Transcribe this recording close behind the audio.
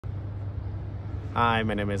Hi,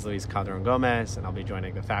 my name is Luís Gómez, and I'll be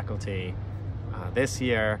joining the faculty this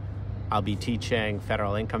year. I'll be teaching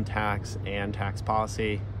federal income tax and tax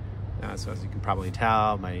policy. So as you can probably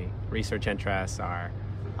tell, my research interests are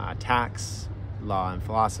tax, law and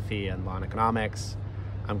philosophy, and law and economics.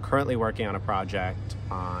 I'm currently working on a project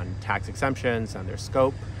on tax exemptions and their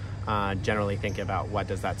scope, generally thinking about what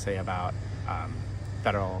does that say about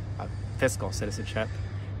federal fiscal citizenship.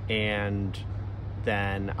 And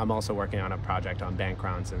then I'm also working on a project on bank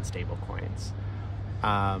runs and stable coins.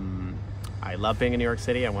 I love being in New York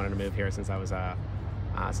City. I wanted to move here since I was a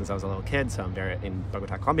little kid, so I'm in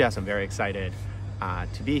Bogota, Colombia, so I'm very excited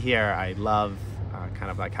to be here. I love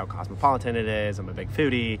kind of like how cosmopolitan it is. I'm a big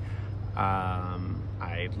foodie.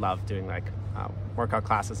 I love doing like workout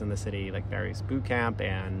classes in the city, like Barry's boot camp,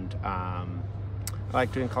 and I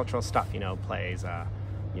like doing cultural stuff, plays,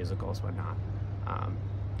 musicals, whatnot.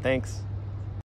 Thanks.